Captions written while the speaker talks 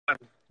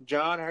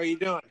John, how are you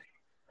doing?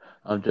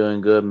 I'm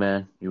doing good,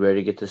 man. You ready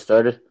to get this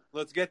started?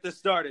 Let's get this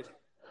started.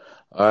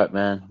 All right,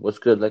 man. What's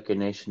good, Liquor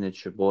Nation?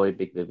 It's your boy,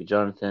 Big Baby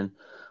Jonathan.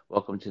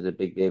 Welcome to the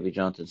Big Baby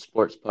Jonathan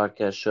Sports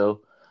Podcast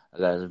Show. I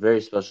got a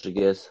very special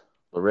guest,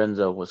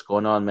 Lorenzo. What's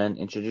going on, man?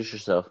 Introduce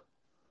yourself.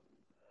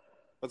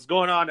 What's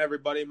going on,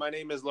 everybody? My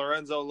name is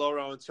Lorenzo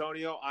Loro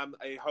Antonio. I'm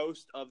a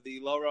host of the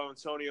Loro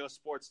Antonio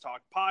Sports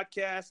Talk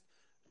podcast.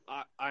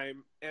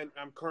 I'm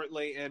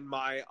currently in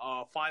my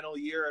final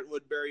year at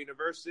Woodbury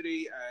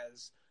University.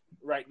 As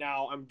right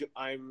now,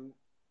 I'm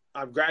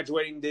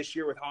graduating this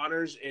year with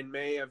honors in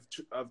May of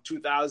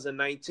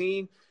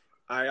 2019.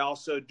 I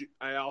also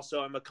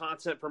am a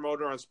content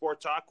promoter on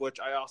Sport Talk, which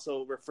I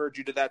also referred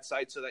you to that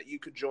site so that you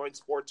could join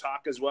Sport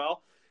Talk as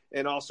well.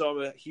 And also,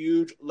 I'm a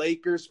huge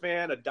Lakers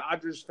fan, a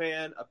Dodgers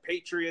fan, a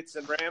Patriots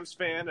and Rams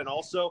fan, and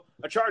also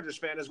a Chargers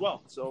fan as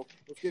well. So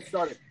let's get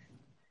started.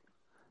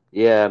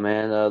 Yeah,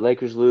 man.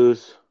 Lakers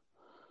lose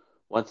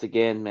once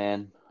again,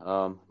 man.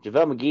 JaVale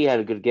McGee had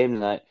a good game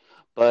tonight,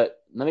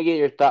 but let me get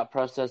your thought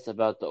process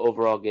about the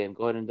overall game.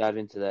 Go ahead and dive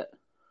into that.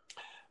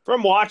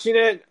 From watching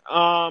it,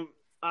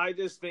 I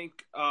just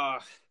think,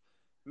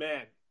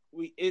 man,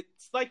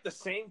 it's like the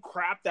same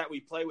crap that we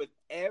play with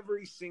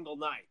every single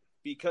night.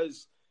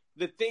 Because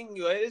the thing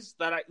is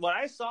that what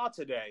I saw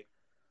today,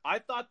 I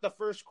thought the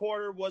first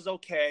quarter was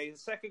okay. The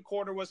second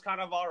quarter was kind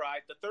of all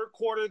right. The third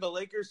quarter, the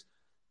Lakers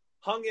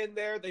hung in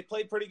there. They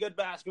played pretty good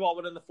basketball,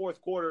 but in the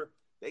fourth quarter,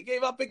 they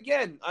gave up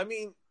again. I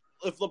mean,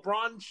 if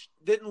LeBron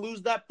didn't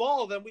lose that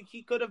ball, then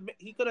he could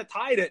have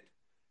tied it.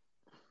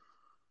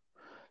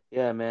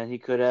 Yeah, man, he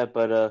could have,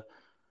 but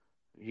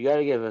you got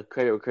to give a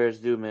credit where credit's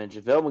due, man.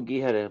 JaVale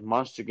McGee had a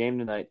monster game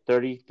tonight.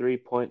 33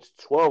 points,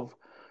 12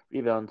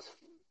 rebounds,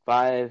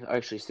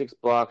 six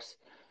blocks.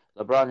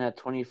 LeBron had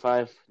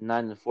 25,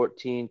 9 and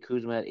 14.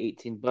 Kuzma had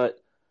 18, but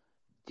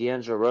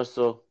D'Angelo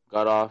Russell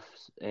got off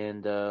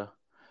and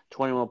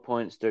 21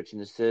 points,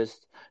 13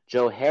 assists.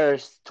 Joe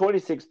Harris,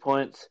 26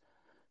 points.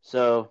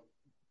 So,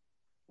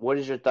 what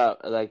is your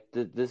thought? Like,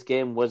 this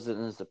game wasn't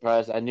a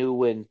surprise. I knew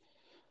when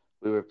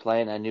we were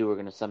playing, I knew we were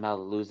gonna somehow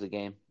lose the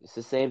game. It's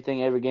the same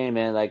thing every game,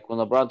 man. Like when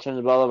LeBron turns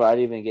the ball over, I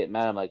didn't even get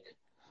mad. I'm like,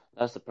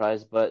 not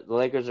surprised. But the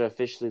Lakers are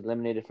officially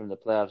eliminated from the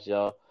playoffs,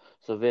 y'all.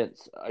 So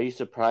Vince, are you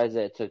surprised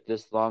that it took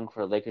this long for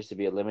the Lakers to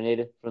be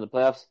eliminated from the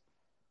playoffs?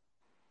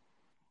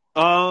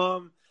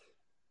 Um,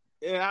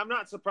 Yeah, I'm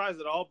not surprised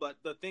at all, but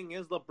the thing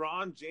is,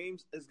 LeBron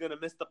James is going to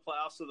miss the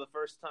playoffs for the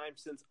first time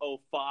since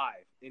 '05,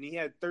 and he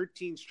had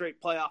 13 straight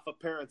playoff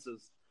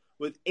appearances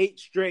with 8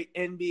 straight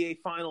NBA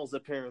Finals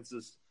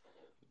appearances.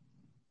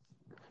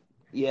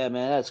 Yeah,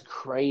 man, that's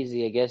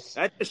crazy. I guess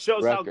That just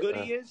shows how record. good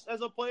he is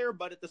as a player,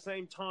 but at the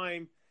same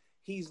time,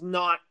 he's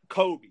not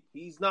Kobe.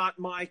 He's not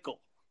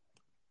Michael.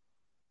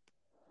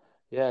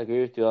 Yeah, I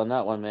agree with you on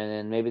that one, man.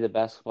 And maybe the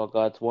basketball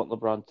gods want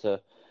LeBron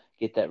to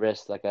get that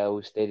rest, like I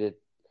always stated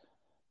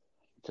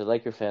to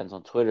Laker fans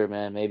on Twitter,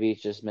 man. Maybe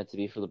it's just meant to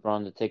be for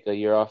LeBron to take a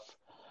year off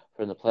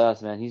from the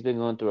playoffs, man. He's been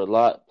going through a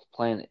lot,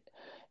 playing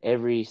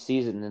every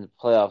season in the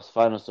playoffs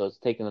finals, so it's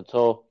taking a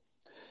toll.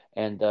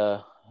 And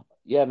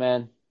yeah,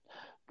 man.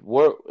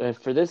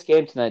 For this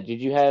game tonight, did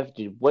you have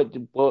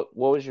what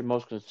was your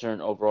most concern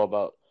overall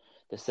about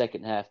the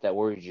second half that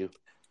worried you?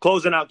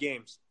 Closing out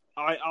games.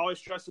 I always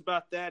stress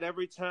about that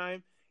every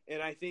time.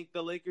 And I think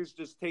the Lakers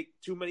just take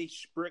too many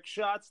brick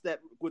shots that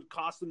would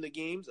cost them the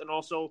games. And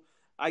also,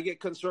 I get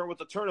concerned with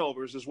the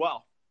turnovers as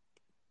well.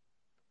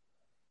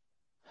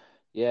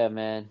 Yeah,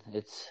 man.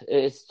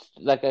 It's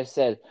like I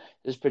said,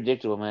 it's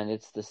predictable, man.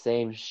 It's the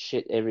same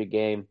shit every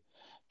game.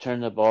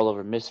 Turn the ball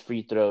over, miss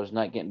free throws,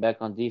 not getting back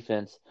on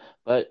defense.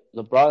 But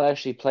LeBron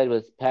actually played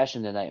with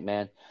passion tonight,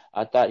 man.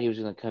 I thought he was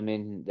gonna come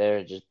in there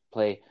and just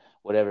play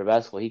whatever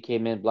basketball. He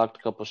came in, blocked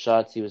a couple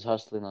shots. He was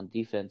hustling on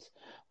defense,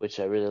 which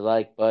I really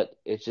like. But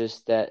it's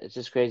just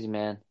crazy,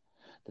 man,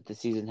 that the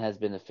season has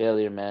been a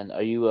failure, man.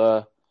 Are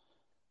you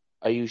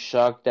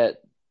shocked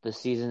that the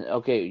season?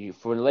 Okay,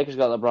 for when the Lakers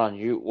got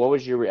LeBron, what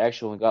was your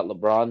reaction when we got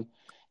LeBron?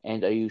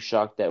 And are you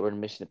shocked that we're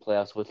missing the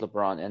playoffs with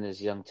LeBron and this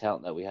young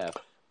talent that we have?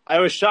 I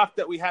was shocked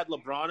that we had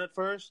LeBron at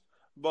first,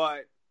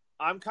 but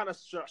I'm kind of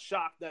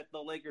shocked that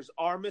the Lakers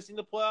are missing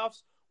the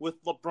playoffs with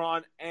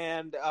LeBron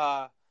and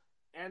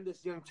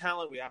this young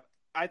talent we have.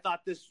 I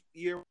thought this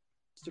year was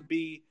to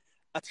be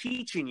a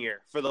teaching year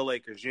for the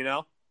Lakers. You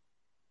know,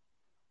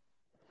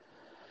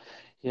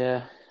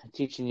 Yeah,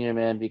 teaching you,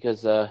 man.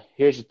 Because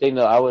here's the thing,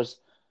 though. I was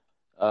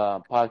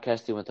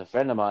podcasting with a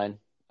friend of mine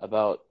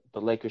about the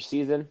Lakers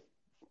season,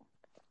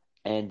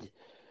 and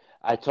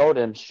I told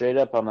him straight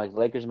up, I'm like,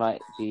 Lakers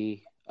might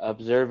be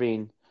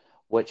observing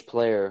which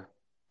player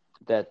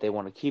that they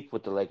want to keep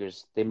with the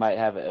Lakers. They might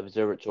have an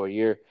observatory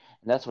year,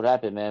 and that's what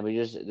happened, man.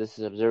 This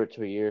is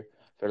observatory year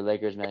for the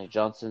Lakers. Magic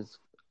Johnson's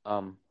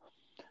um,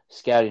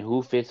 scouting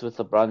who fits with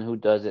LeBron, who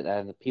doesn't,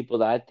 and the people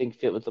that I think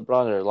fit with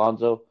LeBron are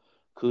Alonzo,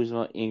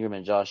 Kuzma, Ingram,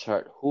 and Josh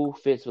Hart. Who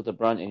fits with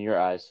LeBron in your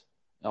eyes?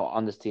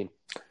 On this team?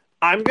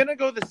 I'm gonna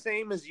go the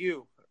same as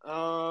you.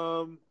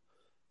 I'm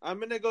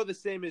gonna go the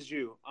same as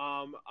you.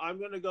 I'm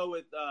gonna go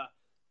with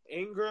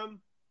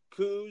Ingram,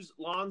 Kuz,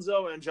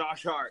 Lonzo, and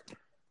Josh Hart.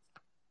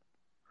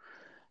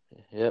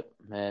 Yep,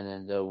 man.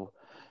 And the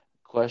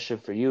question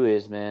for you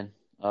is, man,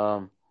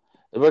 we're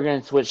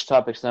going to switch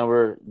topics now.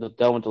 We're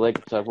done with the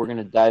Lakers talk. We're going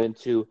to dive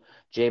into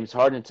James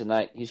Harden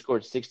tonight. He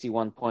scored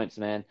 61 points,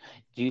 man.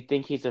 Do you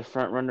think he's a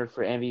front runner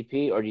for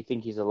MVP, or do you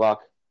think he's a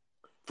lock?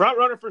 Front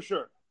runner for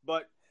sure,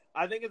 but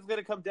I think it's going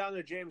to come down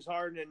to James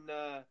Harden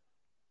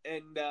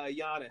and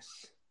Giannis.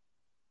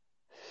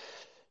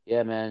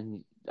 Yeah,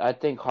 man. I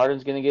think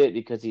Harden's going to get it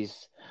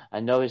because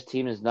I know his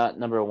team is not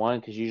number one,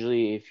 because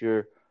usually if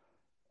you're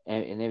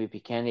an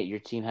MVP candidate, your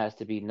team has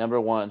to be number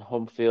one,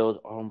 home field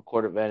or home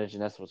court advantage,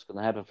 and that's what's going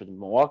to happen for the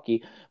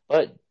Milwaukee.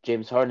 But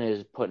James Harden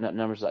is putting up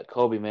numbers like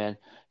Kobe, man.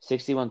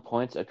 61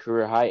 points, a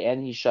career high,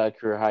 and he shot a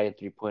career high at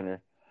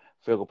three-pointer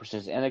field goal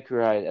percentage and a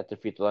career high at the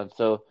free throw line.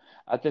 So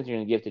I think they're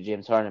going to give it to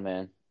James Harden,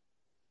 man.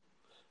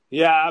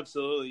 Yeah,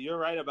 absolutely. You're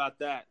right about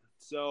that.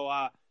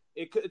 So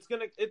it's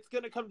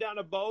gonna come down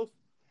to both,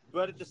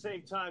 but at the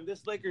same time,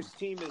 this Lakers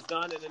team is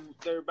done, and then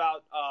they're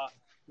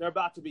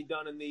about to be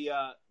done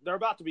they're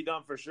about to be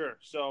done for sure.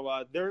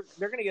 So they're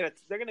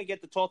gonna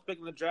get the 12th pick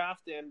in the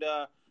draft, and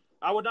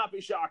I would not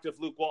be shocked if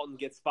Luke Walton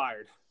gets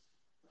fired.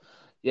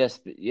 Yes,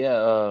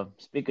 yeah.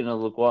 Speaking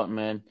of Luke Walton,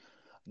 man,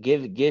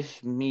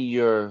 give me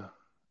your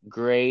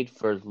grade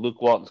for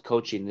Luke Walton's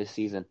coaching this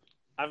season.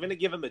 I'm gonna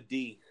give him a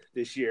D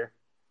this year.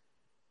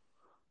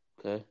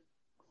 Okay,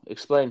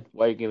 explain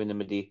why you're giving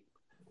him a D.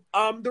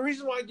 The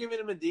reason why I'm giving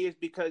him a D is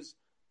because,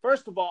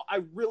 first of all,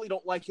 I really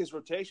don't like his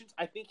rotations.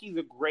 I think he's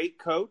a great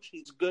coach.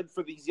 He's good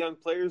for these young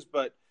players,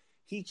 but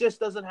he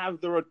just doesn't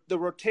have the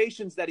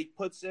rotations that he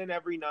puts in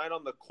every night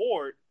on the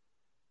court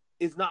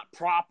is not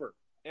proper.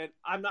 And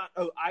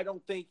I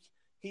don't think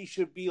he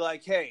should be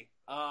like, hey,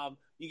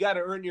 you got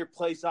to earn your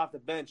place off the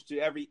bench to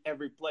every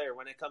player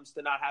when it comes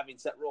to not having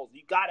set roles.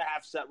 You got to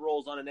have set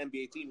roles on an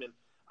NBA team, and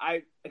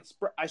I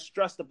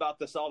stressed about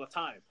this all the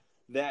time,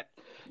 that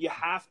you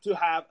have to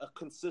have a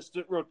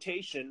consistent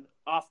rotation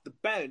off the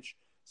bench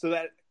so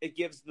that it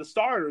gives the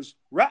starters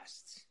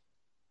rests.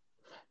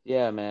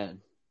 Yeah, man.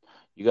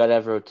 You gotta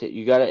have rotate.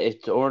 You gotta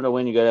if to order to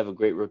win, you gotta have a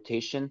great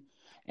rotation.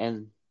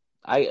 And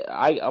I'm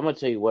gonna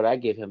tell you what I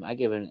give him. I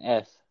give him an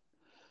F.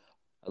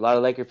 A lot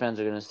of Laker fans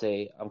are gonna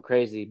say I'm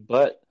crazy,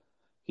 but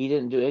he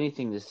didn't do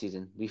anything this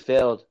season. We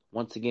failed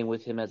once again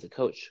with him as a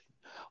coach.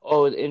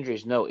 Oh, the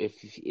injuries. No,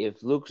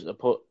 if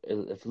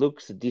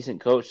Luke's a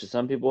decent coach to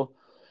some people,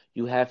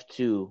 you have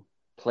to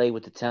play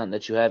with the talent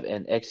that you have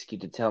and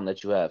execute the talent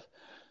that you have.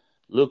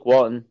 Luke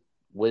Walton,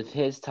 with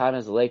his time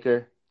as a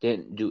Laker,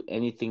 didn't do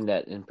anything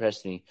that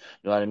impressed me.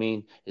 You know what I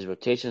mean? His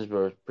rotations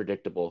were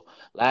predictable.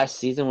 Last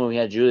season when we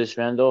had Julius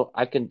Randle,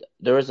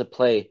 there was a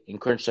play in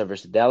Crunch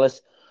versus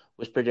Dallas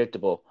was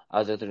predictable. I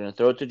was like, they're gonna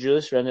throw it to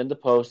Julius Randle in the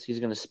post. He's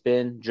gonna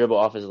spin, dribble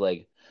off his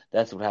leg.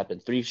 That's what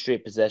happened. 3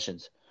 straight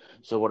possessions.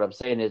 So what I'm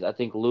saying is, I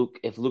think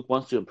if Luke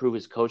wants to improve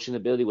his coaching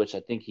ability, which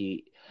I think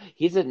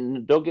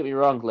don't get me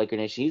wrong, Laker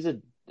Nation, he's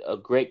a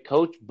great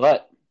coach,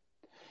 but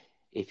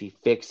if he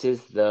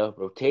fixes the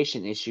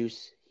rotation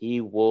issues,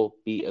 he will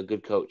be a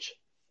good coach.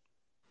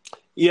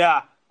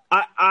 Yeah,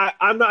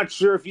 I'm not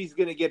sure if he's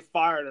going to get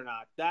fired or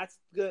not. That's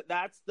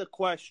the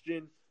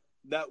question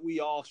that we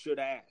all should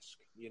ask,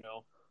 you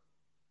know?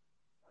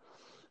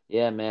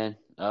 Yeah, man.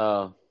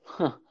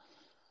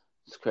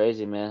 It's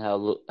crazy, man,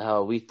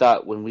 how we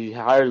thought when we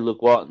hired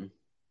Luke Walton,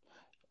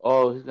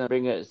 oh, he's going to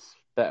bring us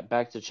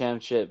back to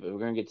championship. We're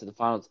going to get to the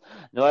finals.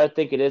 No, I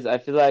think it is. I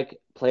feel like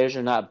players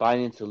are not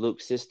buying into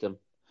Luke's system.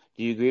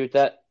 Do you agree with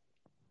that?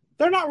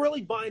 They're not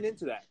really buying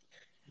into that.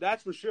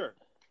 That's for sure.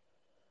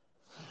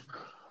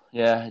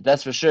 Yeah,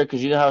 that's for sure.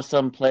 Because you know how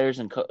some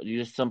players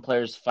some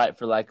players fight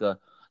for like a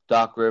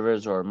Doc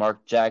Rivers or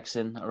Mark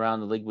Jackson around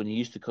the league. When he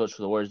used to coach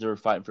for the Warriors, they were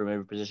fighting for him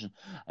every position.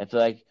 I feel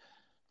like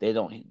they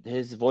don't.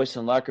 His voice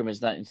in the locker room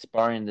is not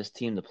inspiring this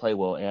team to play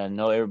well. And I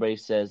know everybody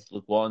says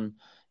Luke Walton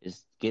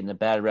is getting a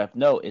bad rep.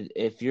 No,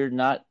 if you're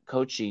not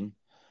coaching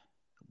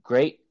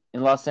great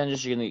in Los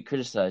Angeles, you're gonna get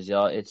criticized,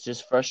 y'all. It's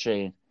just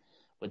frustrating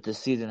with this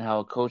season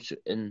how a coach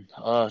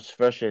it's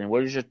frustrating.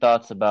 What is your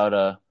thoughts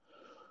about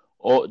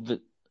oh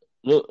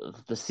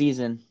the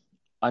season?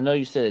 I know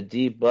you said a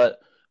D,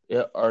 but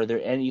are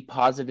there any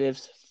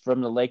positives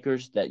from the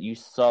Lakers that you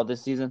saw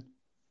this season?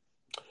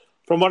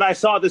 From what I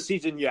saw this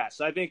season,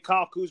 yes. I think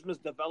Kyle Kuzma's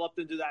developed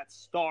into that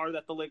star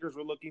that the Lakers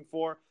were looking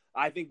for.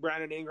 I think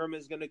Brandon Ingram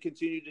is going to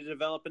continue to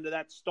develop into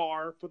that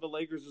star for the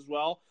Lakers as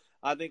well.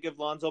 I think if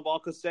Lonzo Ball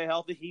could stay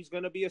healthy, he's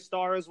going to be a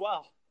star as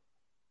well.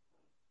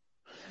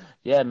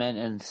 Yeah, man.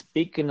 And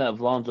speaking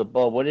of Lonzo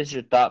Ball, what is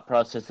your thought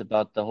process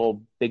about the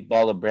whole Big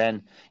Baller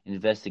Brand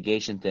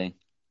investigation thing?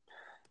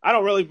 I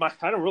don't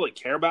really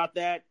care about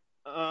that.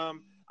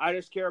 I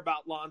just care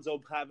about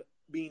Lonzo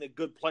being a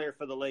good player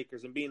for the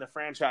Lakers and being a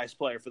franchise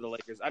player for the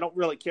Lakers. I don't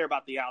really care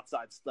about the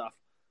outside stuff.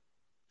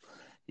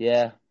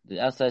 Yeah, the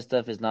outside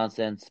stuff is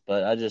nonsense,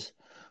 but I just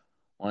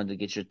wanted to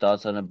get your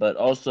thoughts on it. But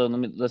also,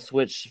 let's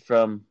switch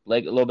from a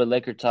little bit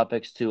Laker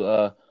topics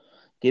to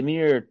give me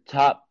your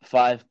top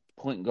 5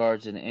 point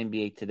guards in the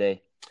NBA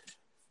today.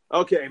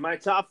 Okay, my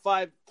top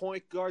 5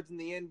 point guards in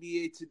the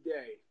NBA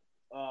today.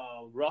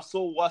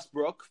 Russell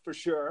Westbrook for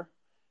sure.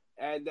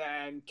 and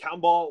then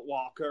Kemba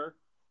Walker,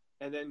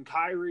 and then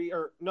Kyrie.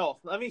 Or no,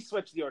 let me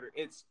switch the order.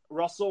 It's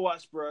Russell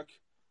Westbrook,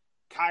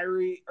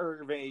 Kyrie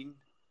Irving,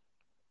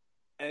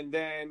 and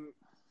then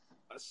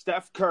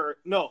Steph Curry,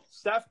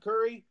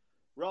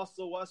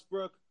 Russell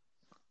Westbrook,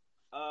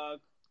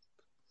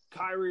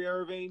 Kyrie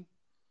Irving,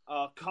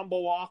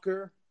 Kemba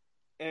Walker,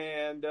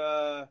 and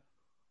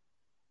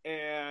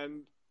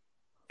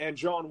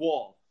John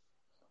Wall.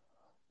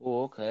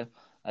 Oh, okay.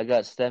 I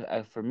got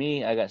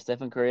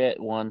Stephen Curry at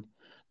 1.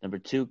 Number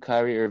 2,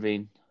 Kyrie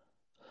Irving.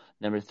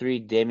 Number 3,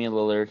 Damian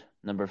Lillard.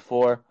 Number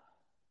 4,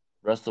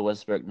 Russell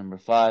Westbrook. Number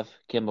 5,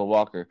 Kemba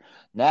Walker.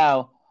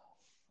 Now,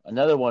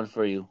 another one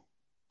for you.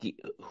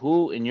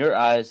 Who, in your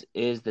eyes,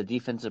 is the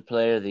defensive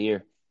player of the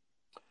year?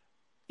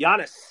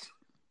 Giannis.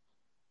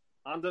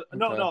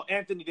 No,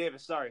 Anthony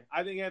Davis. Sorry.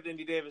 I think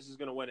Anthony Davis is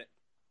going to win it.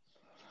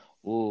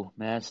 Ooh,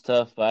 man, it's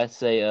tough. But I'd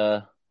say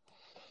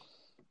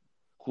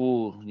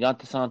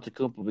Giannis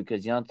Antetokounmpo,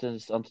 because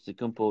Giannis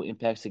Antetokounmpo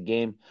impacts the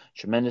game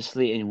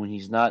tremendously, and when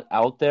he's not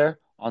out there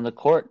on the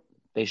court,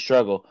 they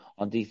struggle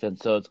on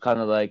defense. So it's kind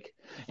of like,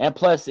 and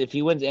plus, if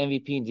he wins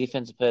MVP and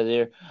Defensive Player of the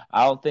Year,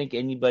 I don't think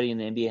anybody in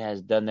the NBA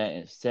has done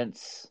that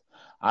since.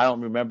 I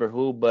don't remember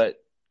who,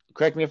 but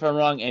correct me if I'm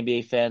wrong,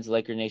 NBA fans,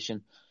 Laker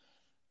Nation.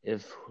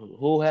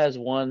 Who has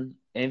won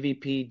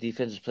MVP,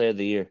 Defensive Player of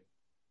the Year?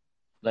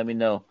 Let me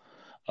know.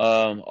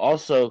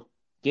 Also,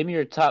 give me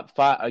your top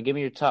 5. Give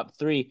me your top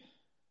 3.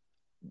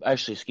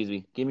 Actually, excuse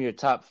me. Give me your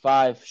top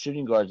 5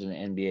 shooting guards in the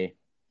NBA.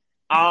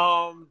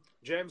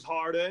 James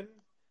Harden,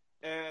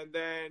 and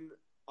then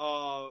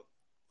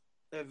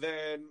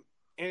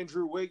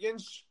Andrew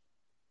Wiggins.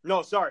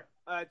 No, sorry,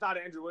 I thought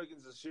Andrew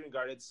Wiggins is a shooting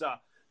guard. It's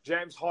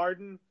James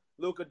Harden,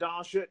 Luka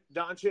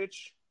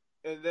Doncic,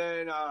 and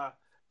then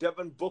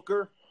Devin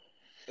Booker,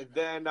 and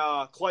then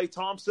Klay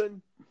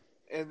Thompson,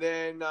 and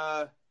then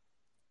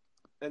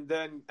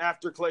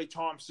after Klay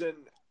Thompson,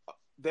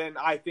 then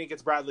I think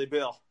it's Bradley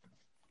Beal.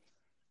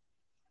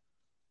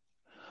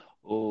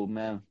 Oh,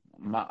 man.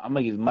 I'm going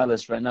to give you my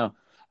list right now.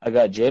 I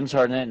got James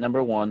Harden at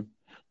number 1.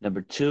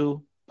 Number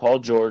 2, Paul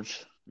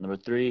George. Number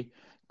 3,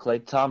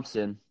 Klay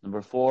Thompson.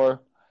 Number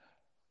 4,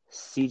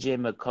 CJ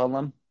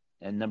McCollum.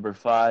 And number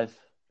 5,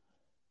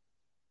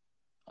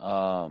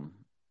 let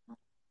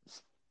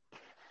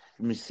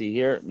me see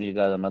here. You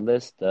got on my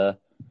list. Yeah,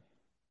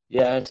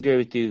 I agree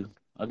with you.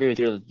 I agree with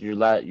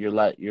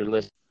your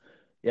list.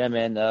 Yeah,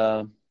 man.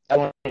 I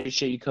want to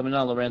appreciate you coming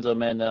on, Lorenzo,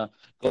 man. Go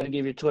ahead and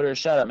give your Twitter a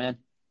shout out, man.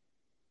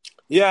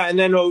 Yeah, and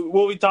then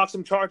will we talk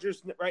some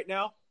Chargers right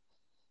now?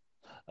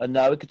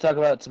 No, we could talk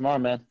about it tomorrow,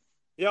 man.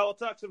 Yeah, we'll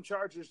talk some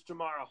Chargers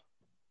tomorrow.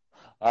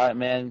 All right,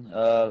 man.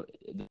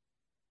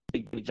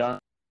 Big John,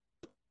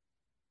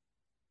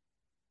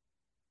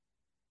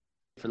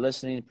 for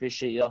listening.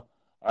 Appreciate y'all.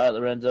 All right,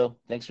 Lorenzo.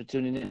 Thanks for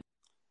tuning in.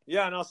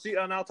 Yeah, and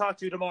I'll talk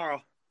to you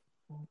tomorrow.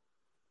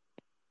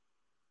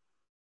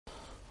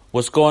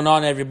 What's going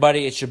on,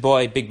 everybody? It's your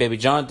boy, Big Baby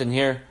Jonathan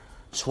here.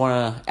 Just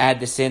want to add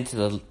this into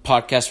the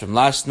podcast from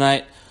last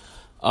night.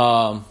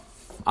 I'm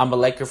a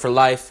Laker for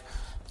life.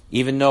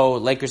 Even though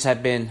Lakers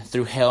have been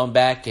through hell and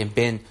back and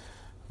been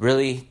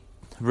really,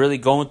 really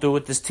going through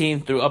with this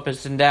team, through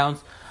ups and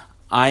downs,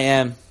 I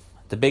am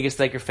the biggest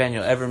Laker fan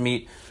you'll ever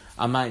meet.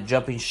 I'm not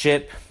jumping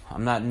ship.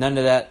 I'm not none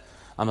of that.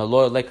 I'm a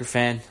loyal Laker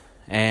fan.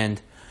 And,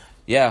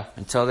 yeah,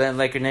 until then,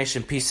 Laker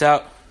Nation, peace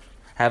out.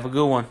 Have a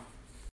good one.